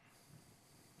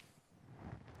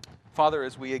Father,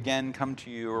 as we again come to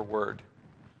your word,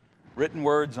 written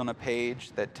words on a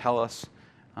page that tell us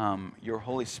your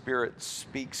Holy Spirit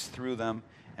speaks through them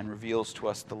and reveals to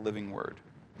us the living word.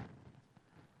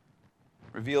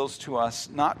 Reveals to us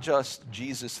not just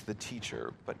Jesus the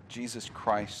teacher, but Jesus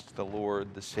Christ, the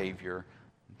Lord, the Savior,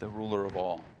 the ruler of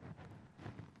all.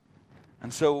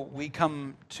 And so we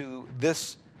come to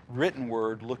this written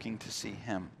word looking to see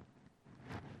him,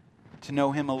 to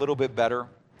know him a little bit better,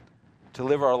 to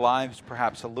live our lives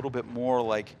perhaps a little bit more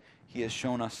like he has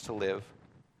shown us to live,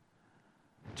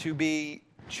 to be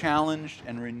challenged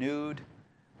and renewed,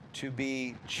 to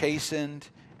be chastened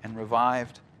and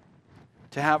revived,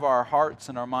 to have our hearts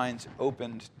and our minds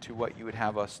opened to what you would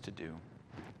have us to do.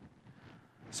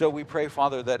 So we pray,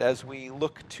 Father, that as we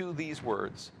look to these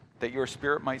words, that your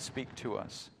Spirit might speak to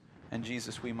us, and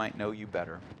Jesus, we might know you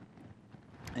better.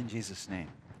 In Jesus' name,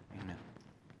 amen.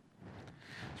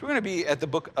 So we're going to be at the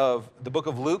book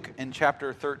of Luke in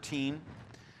chapter 13.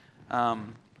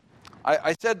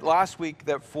 I said last week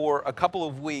that for a couple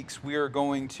of weeks we are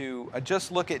going to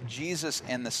just look at Jesus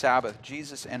and the Sabbath,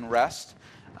 Jesus and rest.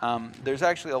 There's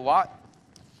actually a lot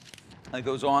that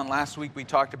goes on. Last week we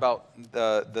talked about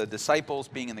the disciples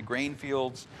being in the grain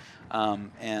fields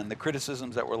and the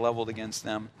criticisms that were leveled against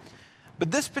them. But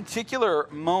this particular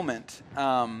moment,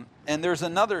 and there's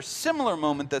another similar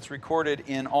moment that's recorded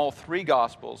in all three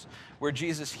Gospels, where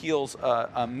Jesus heals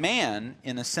a man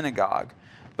in a synagogue.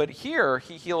 But here,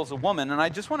 he heals a woman, and I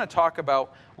just want to talk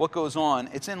about what goes on.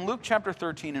 It's in Luke chapter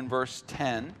 13 and verse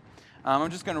 10.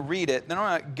 I'm just going to read it, then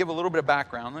I'm going to give a little bit of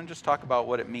background, and just talk about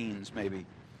what it means, maybe.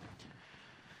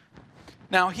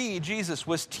 Now he, Jesus,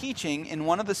 was teaching in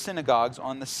one of the synagogues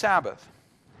on the Sabbath.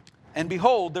 And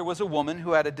behold, there was a woman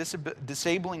who had a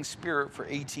disabling spirit for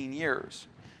 18 years.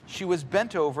 She was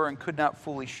bent over and could not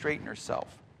fully straighten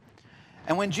herself.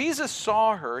 And when Jesus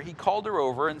saw her, he called her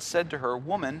over and said to her,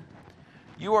 "Woman,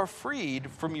 you are freed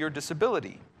from your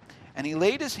disability." And he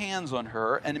laid his hands on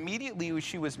her, and immediately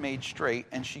she was made straight,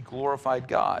 and she glorified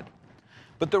God.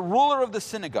 But the ruler of the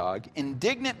synagogue,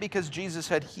 indignant because Jesus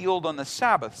had healed on the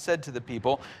Sabbath, said to the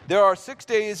people, "There are 6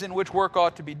 days in which work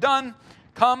ought to be done.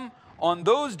 Come on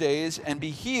those days and be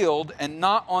healed, and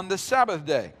not on the Sabbath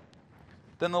day."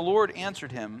 Then the Lord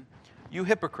answered him, "You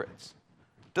hypocrites,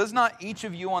 does not each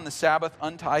of you on the Sabbath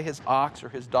untie his ox or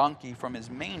his donkey from his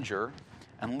manger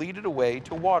and lead it away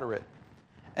to water it?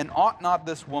 And ought not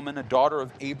this woman, a daughter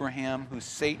of Abraham, whom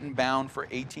Satan bound for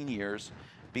 18 years,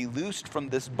 be loosed from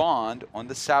this bond on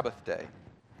the Sabbath day?"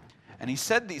 And he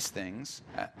said these things.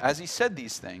 As he said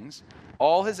these things,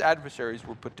 all his adversaries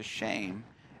were put to shame,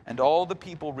 and all the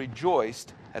people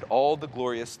rejoiced at all the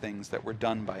glorious things that were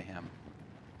done by him.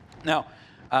 Now,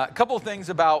 a couple of things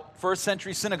about first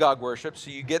century synagogue worship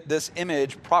so you get this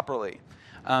image properly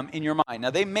in your mind. Now,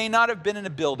 they may not have been in a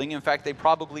building. In fact, they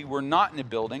probably were not in a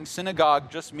building. Synagogue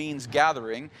just means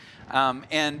gathering.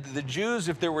 And the Jews,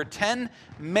 if there were 10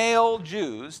 male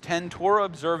Jews, 10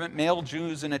 Torah-observant male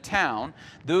Jews in a town,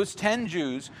 those 10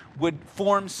 Jews would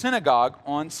form synagogue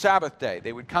on Sabbath day.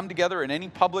 They would come together in any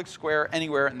public square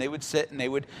anywhere, and they would sit and they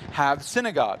would have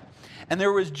synagogue. And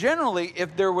there was generally,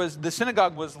 if the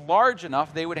synagogue was large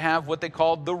enough, they would have what they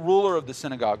called the ruler of the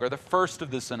synagogue, or the first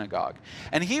of the synagogue.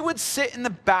 And he would sit in the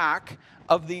back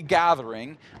of the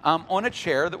gathering on a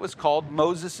chair that was called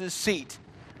Moses' seat.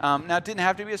 Now, it didn't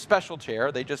have to be a special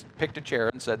chair. They just picked a chair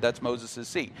and said, "That's Moses'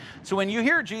 seat." So when you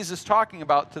hear Jesus talking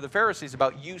to the Pharisees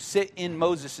about you sit in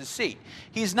Moses' seat,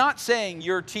 he's not saying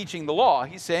you're teaching the law.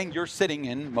 He's saying you're sitting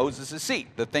in Moses'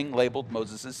 seat, the thing labeled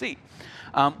Moses' seat,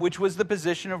 which was the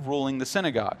position of ruling the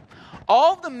synagogue.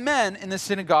 All the men in the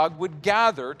synagogue would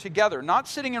gather together, not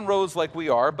sitting in rows like we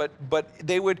are, but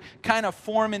they would kind of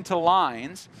form into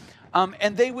lines,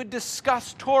 and they would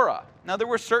discuss Torah. Now, there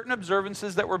were certain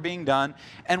observances that were being done,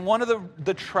 and one of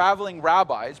the traveling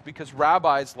rabbis, because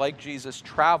rabbis like Jesus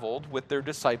traveled with their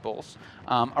disciples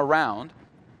around,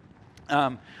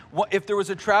 if there was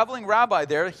a traveling rabbi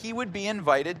there, he would be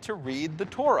invited to read the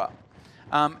Torah.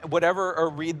 Or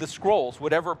read the scrolls,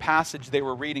 whatever passage they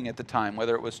were reading at the time,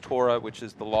 whether it was Torah, which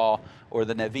is the law, or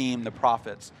the Nevi'im, the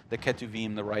prophets, the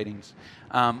Ketuvim, the writings,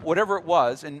 whatever it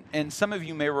was. And some of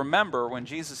you may remember when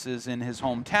Jesus is in his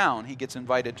hometown, he gets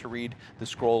invited to read the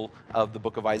scroll of the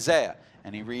book of Isaiah.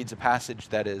 And he reads a passage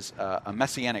that is a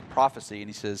messianic prophecy, and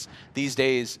he says, "These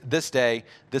days, this day,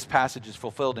 this passage is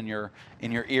fulfilled in your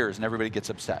ears," and everybody gets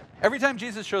upset. Every time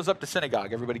Jesus shows up to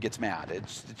synagogue, everybody gets mad.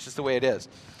 It's just the way it is.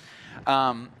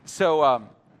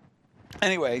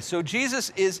 Anyway, so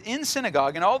Jesus is in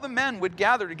synagogue, and all the men would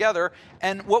gather together,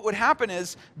 and what would happen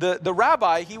is the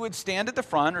rabbi, he would stand at the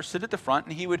front or sit at the front,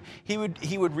 and he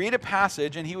would read a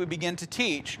passage, and he would begin to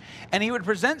teach, and he would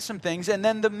present some things, and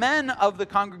then the men of the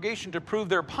congregation, to prove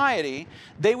their piety,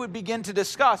 they would begin to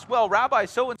discuss, well, Rabbi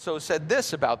so-and-so said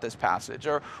this about this passage,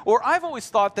 or I've always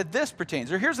thought that this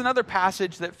pertains, or here's another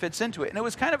passage that fits into it. And it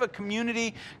was kind of a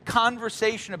community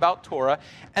conversation about Torah,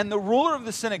 and the ruler of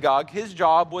the synagogue, his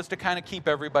job was to kind of keep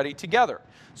everybody together.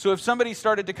 So if somebody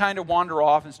started to kind of wander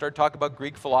off and start talking about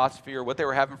Greek philosophy or what they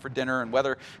were having for dinner and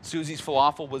whether Susie's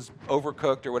falafel was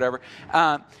overcooked or whatever,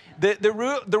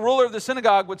 the ruler of the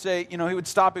synagogue would say, he would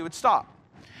stop.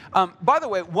 By the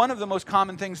way, one of the most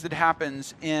common things that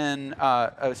happens in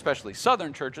especially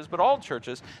Southern churches, but all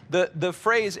churches, the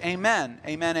phrase amen,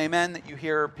 amen, amen, that you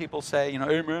hear people say,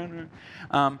 amen,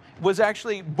 was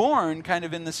actually born kind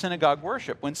of in the synagogue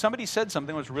worship. When somebody said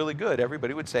something was really good,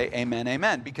 everybody would say amen,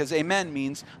 amen, because amen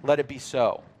means let it be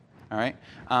so. All right?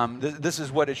 This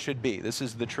is what it should be. This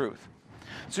is the truth.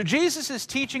 So Jesus is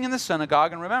teaching in the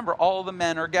synagogue, and remember, all the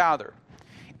men are gathered.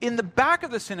 In the back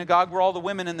of the synagogue were all the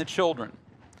women and the children.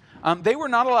 They were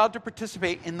not allowed to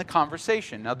participate in the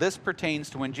conversation. Now, this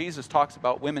pertains to when Jesus talks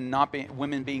about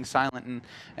women being silent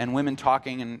and women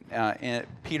talking, and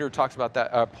Peter talks about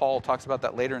that. Paul talks about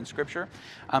that later in Scripture.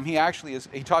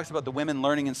 He talks about the women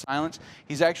learning in silence.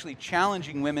 He's actually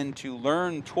challenging women to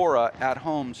learn Torah at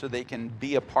home so they can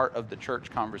be a part of the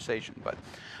church conversation.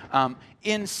 But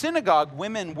in synagogue,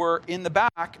 women were in the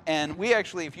back, and we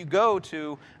actually, if you go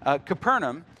to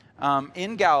Capernaum,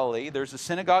 in Galilee, there's a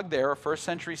synagogue there, a first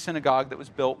century synagogue that was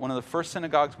built, one of the first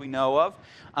synagogues we know of.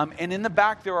 And in the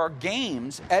back, there are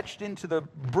games etched into the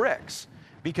bricks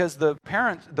because the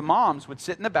moms would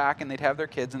sit in the back and they'd have their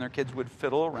kids, and their kids would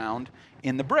fiddle around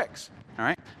in the bricks. All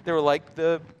right? They were like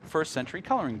the first century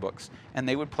coloring books, and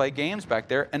they would play games back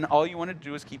there, and all you wanted to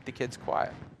do is keep the kids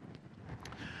quiet.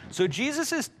 So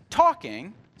Jesus is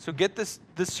talking, so get this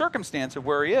circumstance of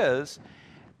where he is.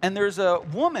 And there's a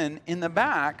woman in the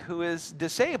back who is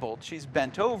disabled. She's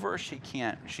bent over. She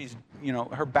can't.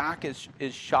 Her back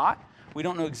is shot. We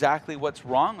don't know exactly what's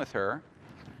wrong with her,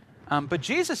 but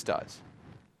Jesus does.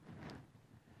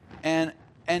 And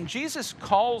Jesus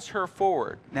calls her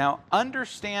forward. Now,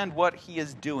 understand what he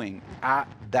is doing at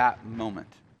that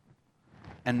moment.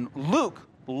 And Luke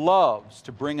loves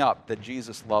to bring up that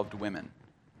Jesus loved women.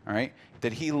 All right?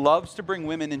 That he loves to bring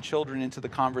women and children into the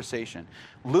conversation.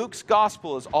 Luke's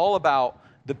gospel is all about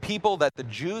the people that the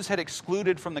Jews had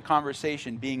excluded from the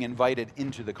conversation being invited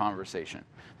into the conversation.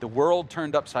 The world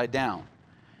turned upside down.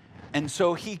 And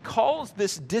so he calls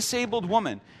this disabled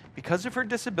woman, because of her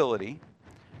disability,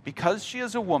 because she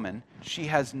is a woman, she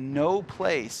has no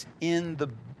place in the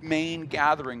main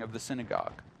gathering of the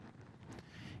synagogue.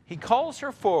 He calls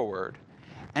her forward,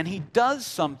 and he does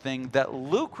something that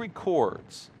Luke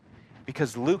records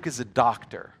because Luke is a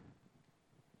doctor.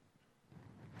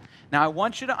 Now, I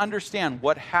want you to understand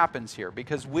what happens here,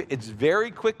 because it's very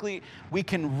quickly, we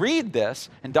can read this,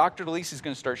 and Dr. DeLisi is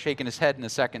going to start shaking his head in a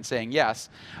second saying yes.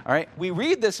 All right, we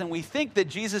read this and we think that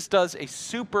Jesus does a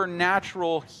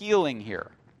supernatural healing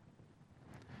here.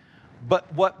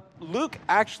 But what Luke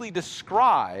actually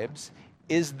describes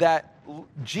is that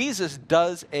Jesus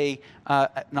does an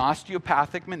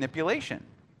osteopathic manipulation.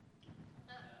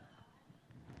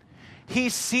 He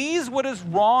sees what is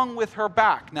wrong with her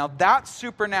back. Now, that's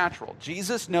supernatural.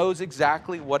 Jesus knows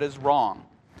exactly what is wrong.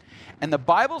 And the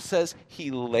Bible says he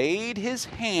laid his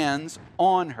hands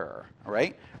on her. All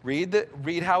right? Read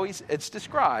how it's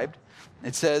described.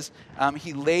 It says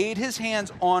he laid his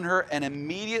hands on her, and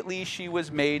immediately she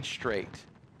was made straight.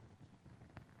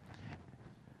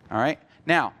 All right?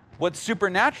 Now, what's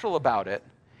supernatural about it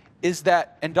is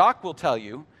that, and Doc will tell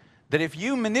you, that if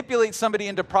you manipulate somebody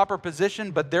into proper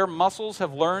position, but their muscles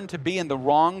have learned to be in the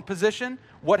wrong position,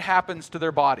 what happens to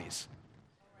their bodies?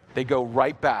 They go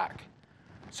right back.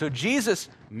 So Jesus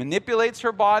manipulates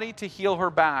her body to heal her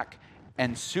back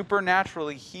and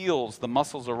supernaturally heals the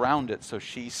muscles around it so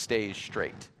she stays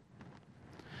straight.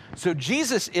 So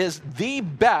Jesus is the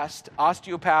best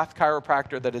osteopath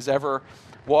chiropractor that has ever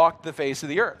walked the face of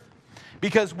the earth.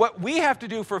 Because what we have to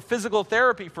do for physical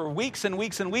therapy for weeks and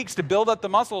weeks and weeks to build up the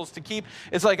muscles to keep,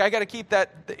 it's like I got to keep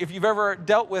that, if you've ever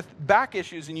dealt with back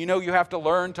issues and you know you have to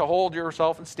learn to hold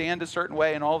yourself and stand a certain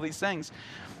way and all these things,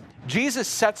 Jesus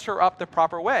sets her up the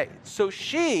proper way. So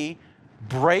she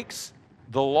breaks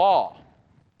the law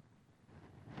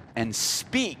and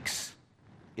speaks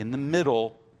in the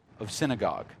middle of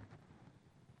synagogue.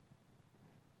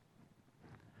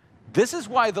 This is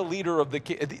why the leader of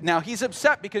the... Now, he's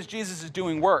upset because Jesus is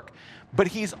doing work, but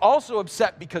he's also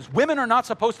upset because women are not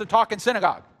supposed to talk in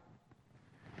synagogue.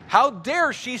 How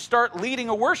dare she start leading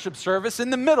a worship service in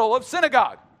the middle of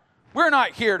synagogue? We're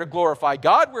not here to glorify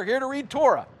God. We're here to read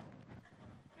Torah.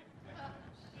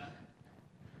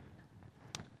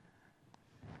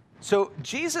 So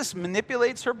Jesus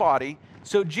manipulates her body.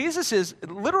 So Jesus is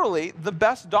literally the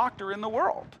best doctor in the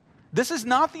world. This is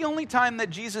not the only time that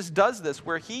Jesus does this,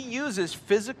 where he uses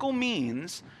physical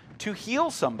means to heal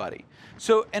somebody.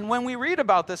 So, and when we read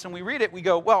about this and we read it, we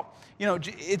go, well, you know,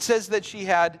 it says that she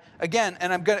had, again,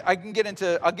 and I'll get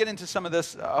into some of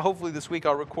this. Hopefully this week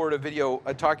I'll record a video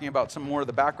talking about some more of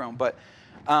the background. But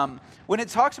when it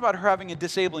talks about her having a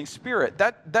disabling spirit,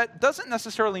 that doesn't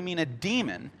necessarily mean a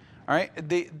demon. All right,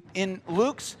 in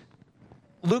Luke's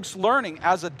learning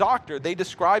as a doctor, they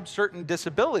described certain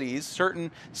disabilities,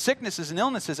 certain sicknesses and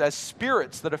illnesses as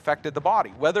spirits that affected the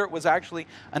body. Whether it was actually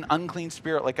an unclean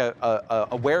spirit, like a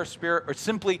aware spirit, or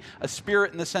simply a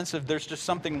spirit in the sense of there's just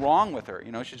something wrong with her.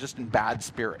 You know, she's just in bad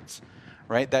spirits,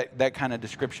 right? That kind of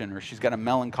description, or she's got a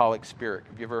melancholic spirit.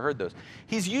 Have you ever heard those?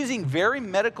 He's using very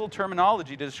medical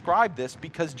terminology to describe this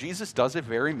because Jesus does a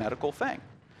very medical thing.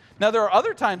 Now, there are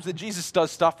other times that Jesus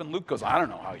does stuff and Luke goes, I don't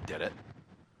know how he did it.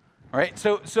 All right?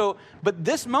 But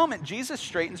this moment, Jesus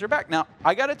straightens her back. Now,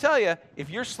 I got to tell you, if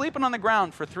you're sleeping on the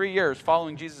ground for 3 years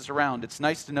following Jesus around, it's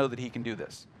nice to know that he can do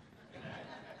this.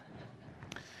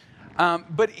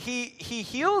 But he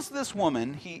heals this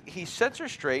woman, he sets her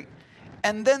straight,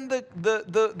 and then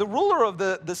the ruler of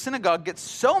the synagogue gets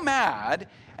so mad,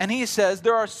 and he says,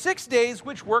 there are 6 days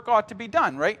which work ought to be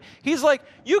done, right? He's like,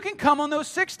 you can come on those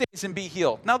 6 days and be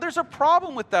healed. Now, there's a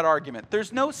problem with that argument.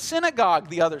 There's no synagogue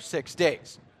the other 6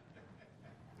 days.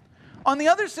 On the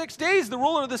other 6 days, the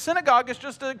ruler of the synagogue is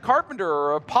just a carpenter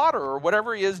or a potter or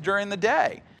whatever he is during the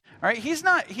day. All right? He's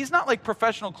not like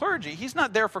professional clergy. He's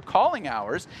not there for calling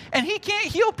hours, and he can't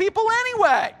heal people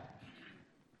anyway.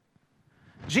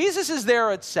 Jesus is there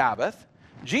at Sabbath.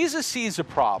 Jesus sees a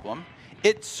problem.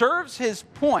 It serves his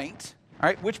point, all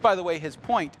right, which, by the way, his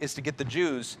point is to get the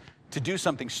Jews to do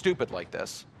something stupid like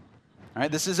this. All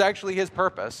right, this is actually his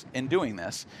purpose in doing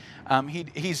this.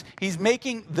 He's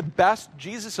making the best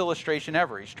Jesus illustration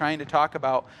ever. He's trying to talk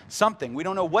about something. We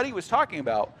don't know what he was talking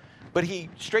about, but he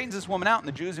straightens this woman out, and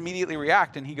the Jews immediately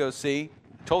react, and he goes, see,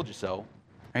 told you so.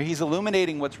 Right? He's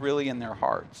illuminating what's really in their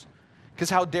hearts. Because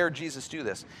how dare Jesus do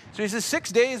this? So he says,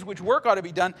 6 days which work ought to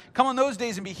be done, come on those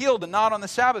days and be healed, and not on the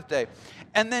Sabbath day.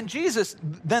 And then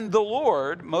then the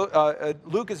Lord,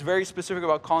 Luke is very specific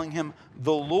about calling him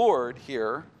the Lord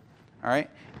here, all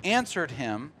right, answered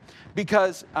him,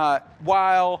 because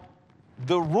while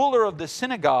the ruler of the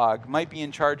synagogue might be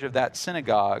in charge of that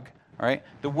synagogue, all right,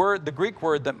 the Greek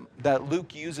word that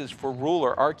Luke uses for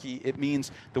ruler, archi, it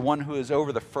means the one who is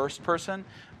over the first person,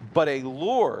 but a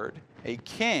lord, a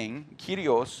king,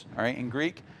 kyrios, all right, in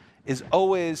Greek, is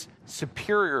always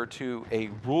superior to a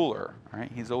ruler, all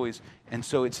right? He's always, and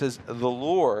so it says, the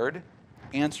Lord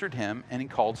answered him, and he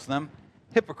calls them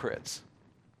hypocrites.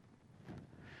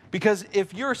 Because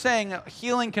if you're saying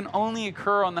healing can only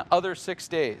occur on the other 6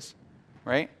 days,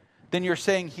 right, then you're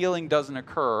saying healing doesn't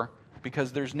occur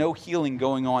because there's no healing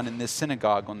going on in this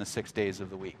synagogue on the 6 days of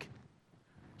the week.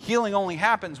 Healing only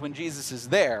happens when Jesus is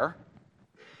there.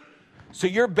 So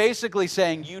you're basically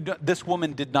saying this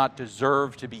woman did not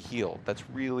deserve to be healed. That's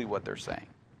really what they're saying.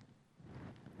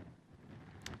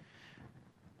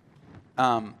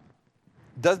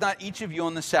 Does not each of you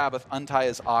on the Sabbath untie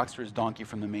his ox or his donkey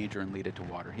from the manger and lead it to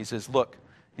water? He says, look,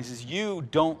 you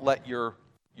don't let your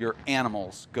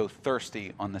animals go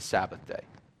thirsty on the Sabbath day.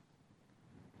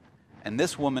 And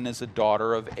this woman is a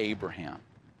daughter of Abraham.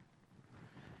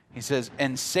 He says,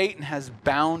 and Satan has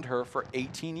bound her for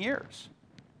 18 years.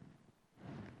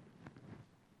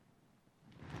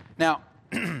 Now,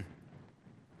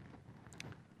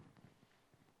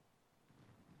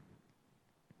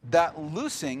 that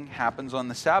loosing happens on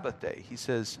the Sabbath day. He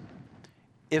says,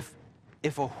 if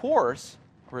a horse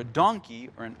or a donkey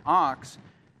or an ox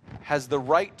has the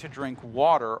right to drink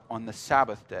water on the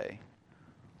Sabbath day,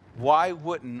 why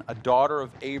wouldn't a daughter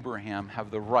of Abraham have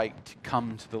the right to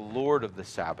come to the Lord of the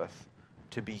Sabbath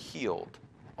to be healed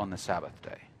on the Sabbath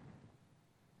day?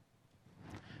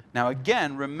 Now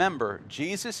again, remember,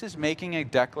 Jesus is making a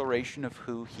declaration of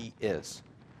who he is.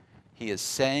 He is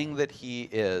saying that he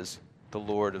is the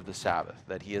Lord of the Sabbath,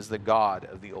 that he is the God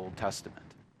of the Old Testament.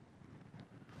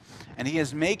 And he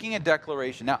is making a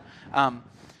declaration. Now,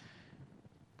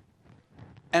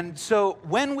 and so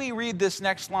when we read this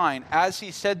next line, as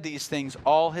he said these things,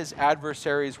 all his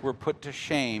adversaries were put to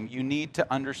shame, you need to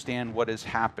understand what is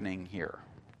happening here.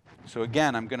 So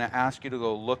again, I'm going to ask you to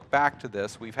go look back to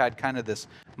this. We've had kind of this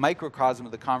microcosm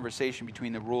of the conversation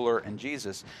between the ruler and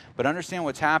Jesus. But understand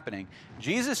what's happening.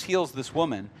 Jesus heals this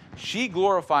woman. She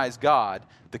glorifies God.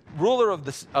 The ruler of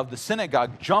the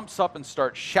synagogue jumps up and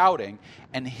starts shouting.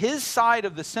 And his side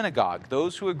of the synagogue,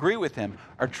 those who agree with him,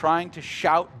 are trying to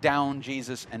shout down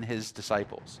Jesus and his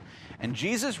disciples. And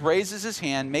Jesus raises his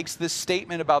hand, makes this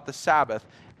statement about the Sabbath,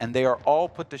 and they are all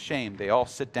put to shame. They all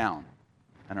sit down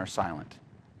and are silent.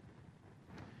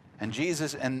 And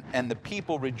Jesus and the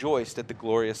people rejoiced at the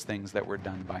glorious things that were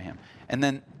done by him. And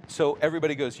then, so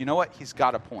everybody goes, you know what? He's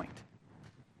got a point.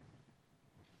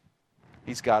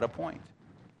 He's got a point.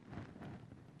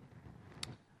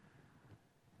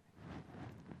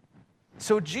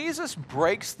 So Jesus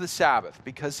breaks the Sabbath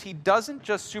because he doesn't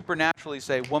just supernaturally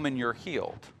say, woman, you're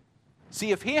healed.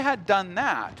 See, if he had done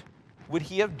that, would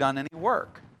he have done any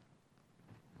work?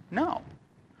 No.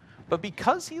 But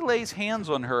because he lays hands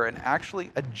on her and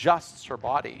actually adjusts her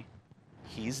body,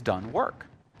 he's done work.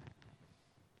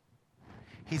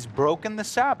 He's broken the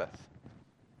Sabbath.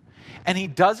 And he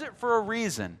does it for a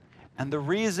reason. And the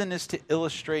reason is to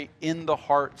illustrate in the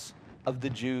hearts of the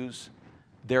Jews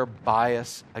their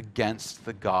bias against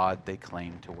the God they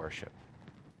claim to worship.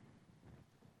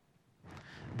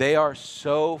 They are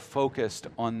so focused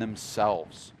on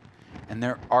themselves and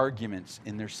their arguments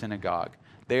in their synagogue.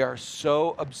 They are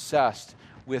so obsessed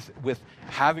with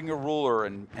having a ruler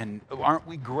and aren't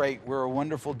we great? We're a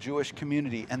wonderful Jewish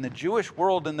community. And the Jewish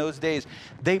world in those days,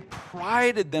 they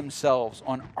prided themselves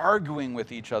on arguing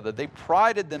with each other. They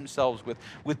prided themselves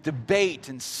with debate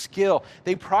and skill.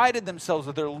 They prided themselves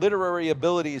with their literary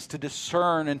abilities to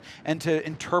discern and to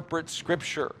interpret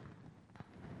Scripture.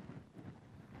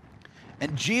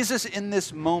 And Jesus in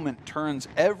this moment turns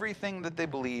everything that they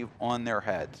believe on their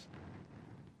heads.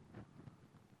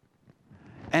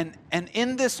 And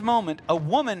in this moment, a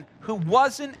woman who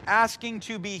wasn't asking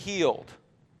to be healed,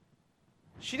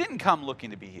 she didn't come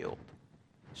looking to be healed.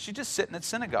 She's just sitting at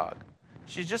synagogue.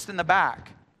 She's just in the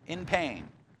back, in pain,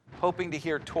 hoping to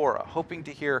hear Torah, hoping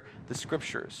to hear the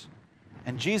Scriptures.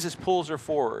 And Jesus pulls her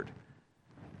forward.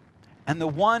 And the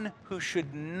one who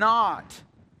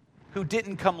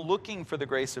didn't come looking for the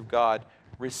grace of God,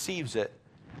 receives it.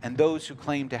 And those who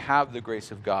claim to have the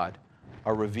grace of God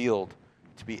are revealed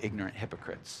to be ignorant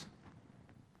hypocrites.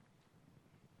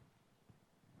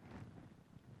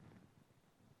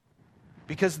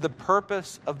 Because the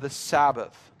purpose of the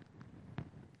Sabbath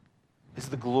is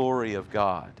the glory of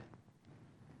God.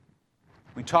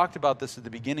 We talked about this at the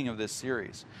beginning of this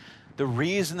series. The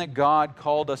reason that God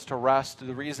called us to rest,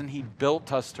 the reason he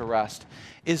built us to rest,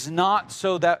 is not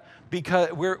so that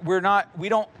because we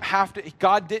don't have to,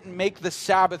 God didn't make the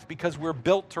Sabbath because we're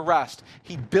built to rest.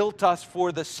 He built us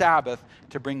for the Sabbath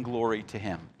to bring glory to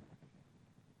him.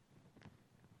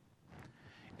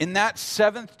 In that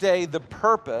seventh day, the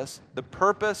purpose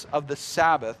of the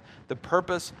Sabbath, the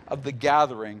purpose of the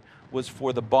gathering was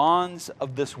for the bonds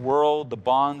of this world, the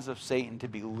bonds of Satan to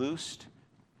be loosed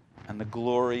and the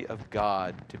glory of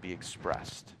God to be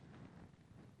expressed.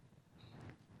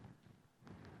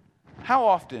 How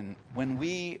often, when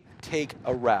we take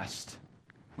a rest,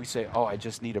 we say, oh, I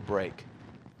just need a break.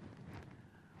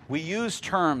 We use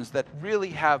terms that really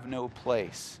have no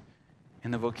place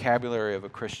in the vocabulary of a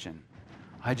Christian.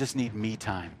 I just need me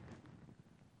time.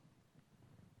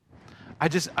 I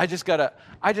just gotta,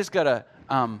 it's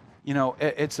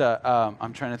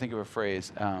I'm trying to think of a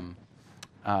phrase from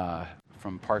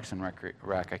Parks and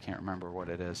Rec. I can't remember what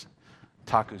it is.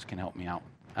 Tacos can help me out.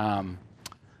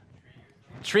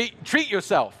 Treat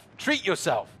yourself. Treat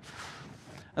yourself.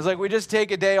 I was like, we just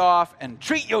take a day off and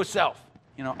treat yourself.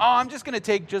 I'm just going to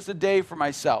take just a day for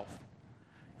myself.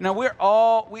 We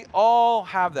all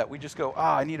have that. We just go,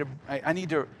 I need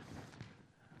to.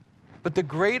 But the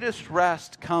greatest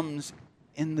rest comes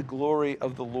in the glory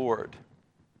of the Lord.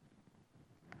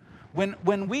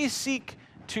 When we seek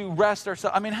to rest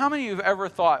ourselves. How many of you have ever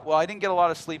thought, well, I didn't get a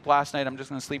lot of sleep last night. I'm just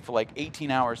going to sleep for like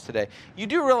 18 hours today. You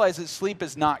do realize that sleep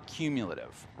is not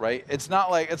cumulative, right? It's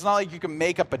not like you can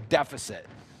make up a deficit,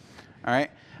 all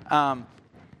right?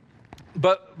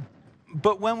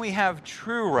 But when we have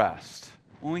true rest,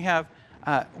 when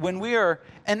we are,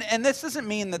 and this doesn't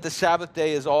mean that the Sabbath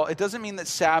day is all, it doesn't mean that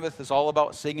Sabbath is all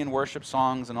about singing worship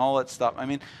songs and all that stuff.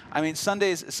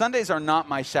 Sundays are not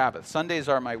my Sabbath. Sundays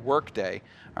are my work day.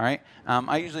 All right.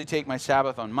 I usually take my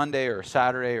Sabbath on Monday or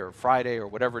Saturday or Friday or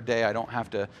whatever day I don't have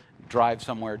to drive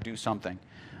somewhere, do something.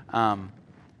 But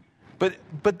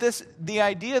the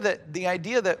idea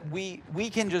that we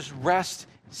can just rest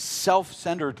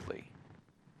self-centeredly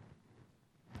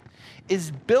is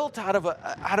built out of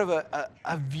a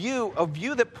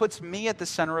view that puts me at the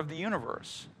center of the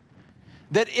universe.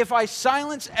 That if I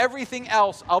silence everything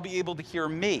else, I'll be able to hear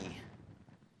me.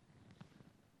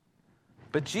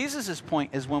 But Jesus'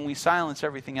 point is when we silence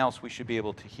everything else, we should be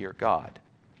able to hear God.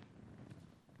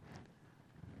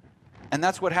 And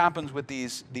that's what happens with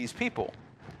these people.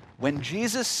 When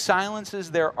Jesus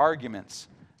silences their arguments,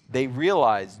 they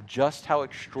realize just how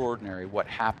extraordinary what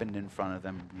happened in front of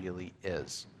them really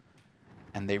is.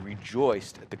 And they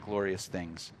rejoiced at the glorious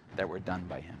things that were done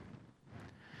by him.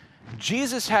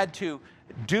 Jesus had to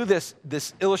do this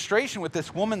illustration with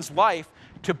this woman's life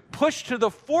to push to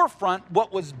the forefront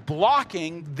what was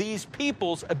blocking these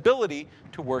people's ability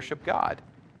to worship God,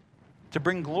 to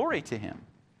bring glory to him.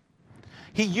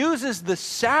 He uses the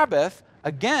Sabbath,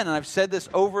 again, and I've said this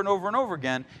over and over and over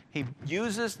again, he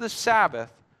uses the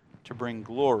Sabbath to bring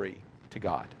glory to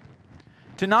God.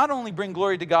 To not only bring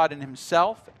glory to God in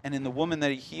himself and in the woman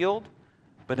that he healed,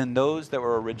 but in those that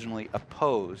were originally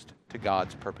opposed to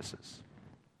God's purposes.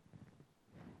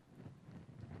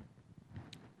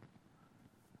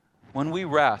 When we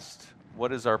rest,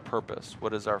 what is our purpose?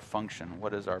 What is our function?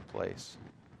 What is our place?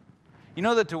 You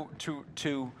know that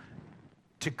to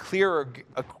clear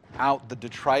out the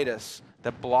detritus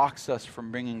that blocks us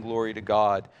from bringing glory to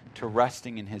God, to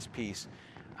resting in his peace,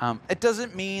 it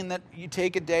doesn't mean that you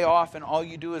take a day off and all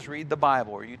you do is read the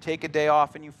Bible, or you take a day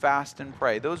off and you fast and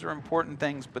pray. Those are important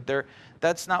things, but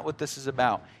that's not what this is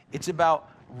about. It's about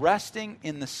resting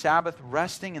in the Sabbath,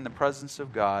 resting in the presence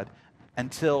of God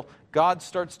until God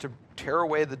starts to tear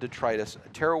away the detritus,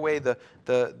 tear away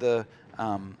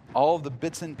all of the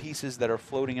bits and pieces that are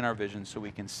floating in our vision so we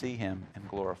can see him and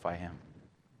glorify him.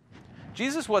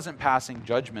 Jesus wasn't passing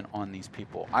judgment on these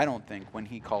people, I don't think, when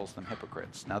he calls them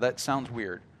hypocrites. Now that sounds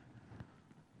weird.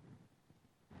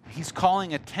 He's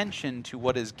calling attention to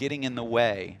what is getting in the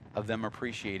way of them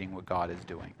appreciating what God is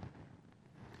doing.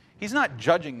 He's not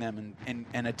judging them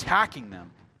and attacking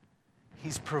them.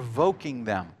 He's provoking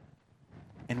them.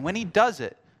 And when he does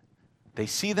it, they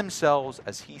see themselves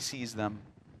as he sees them.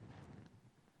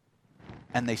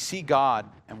 And they see God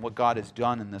and what God has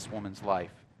done in this woman's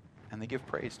life. And they give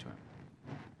praise to him.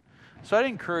 So I'd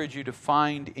encourage you to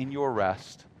find in your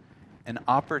rest an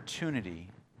opportunity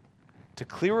to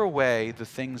clear away the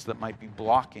things that might be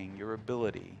blocking your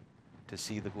ability to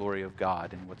see the glory of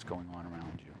God and what's going on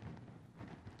around you.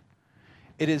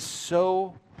 It is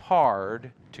so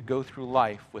hard to go through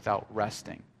life without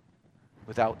resting,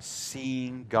 without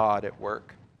seeing God at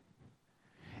work.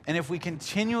 And if we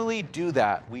continually do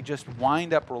that, we just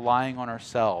wind up relying on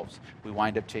ourselves. We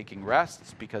wind up taking rest.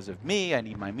 It's because of me. I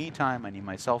need my me time. I need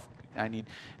myself. I need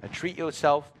to treat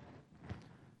yourself.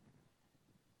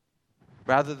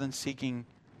 Rather than seeking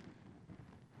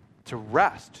to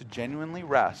rest, to genuinely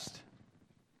rest,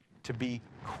 to be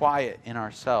quiet in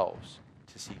ourselves,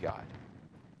 to see God.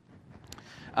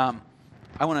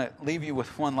 I want to leave you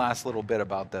with one last little bit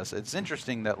about this. It's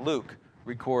interesting that Luke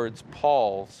records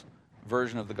Paul's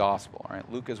version of the gospel. All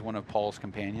right? Luke is one of Paul's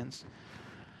companions.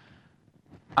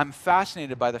 I'm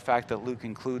fascinated by the fact that Luke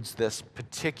includes this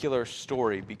particular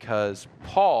story because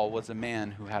Paul was a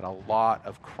man who had a lot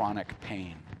of chronic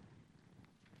pain.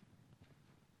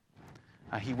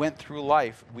 He went through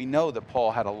life. We know that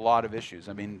Paul had a lot of issues.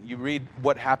 I mean, you read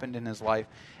what happened in his life,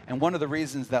 and one of the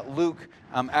reasons that Luke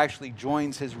actually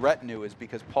joins his retinue is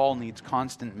because Paul needs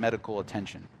constant medical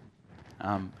attention.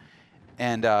 I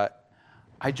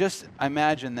just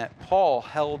imagine that Paul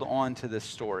held on to this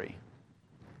story,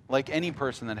 like any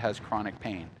person that has chronic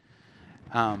pain,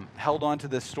 held on to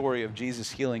this story of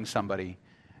Jesus healing somebody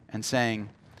and saying,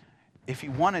 if he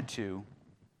wanted to,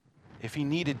 if he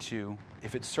needed to,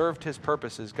 if it served his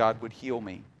purposes, God would heal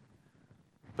me.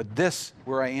 But this,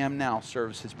 where I am now,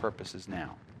 serves his purposes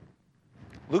now.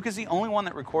 Luke is the only one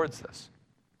that records this.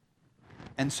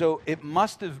 And so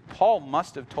Paul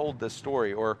must have told this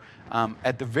story, or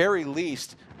at the very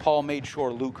least, Paul made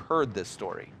sure Luke heard this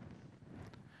story.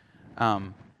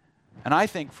 And I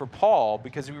think for Paul,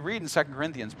 because we read in 2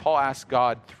 Corinthians, Paul asked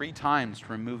God 3 times to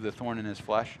remove the thorn in his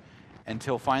flesh,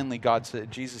 until finally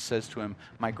Jesus says to him,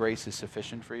 "My grace is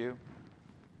sufficient for you."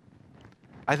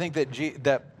 I think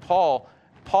that Paul,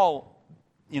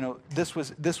 this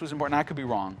was important. I could be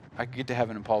wrong. I could get to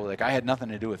heaven and Paul was like, I had nothing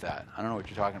to do with that. I don't know what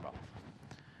you're talking about.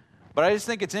 But I just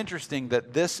think it's interesting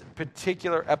that this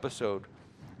particular episode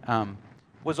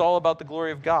was all about the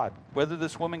glory of God. Whether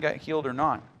this woman got healed or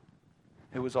not,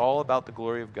 it was all about the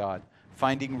glory of God.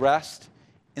 Finding rest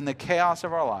in the chaos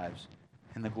of our lives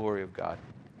in the glory of God.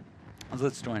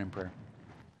 Let's join in prayer.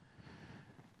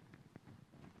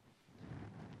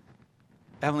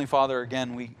 Heavenly Father,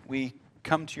 again, we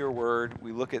come to your word,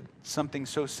 we look at something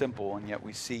so simple, and yet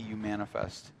we see you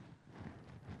manifest.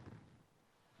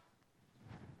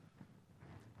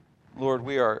 Lord,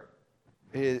 we are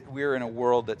in a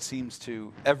world that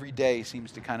every day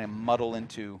seems to kind of muddle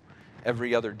into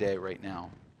every other day right now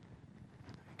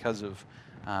because of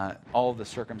all the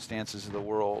circumstances of the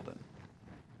world. And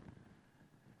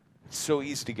it's so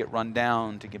easy to get run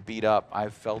down, to get beat up.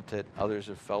 I've felt it. Others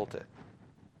have felt it.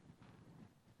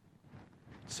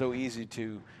 It's so easy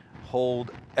to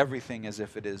hold everything as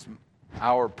if it is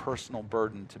our personal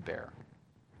burden to bear.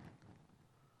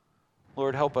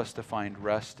 Lord, help us to find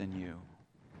rest in you,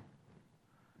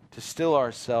 to still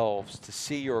ourselves, to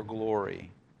see your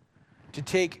glory, to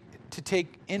take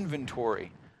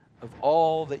inventory of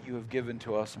all that you have given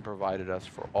to us and provided us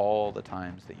for all the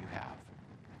times that you have.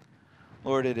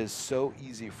 Lord, it is so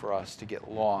easy for us to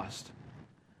get lost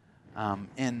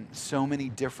in so many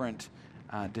different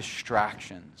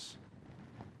distractions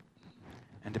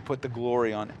and to put the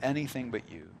glory on anything but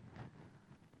you.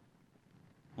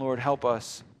 Lord, help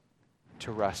us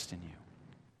to rest in you,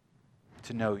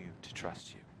 to know you, to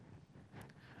trust you.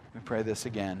 We pray this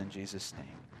again in Jesus'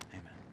 name.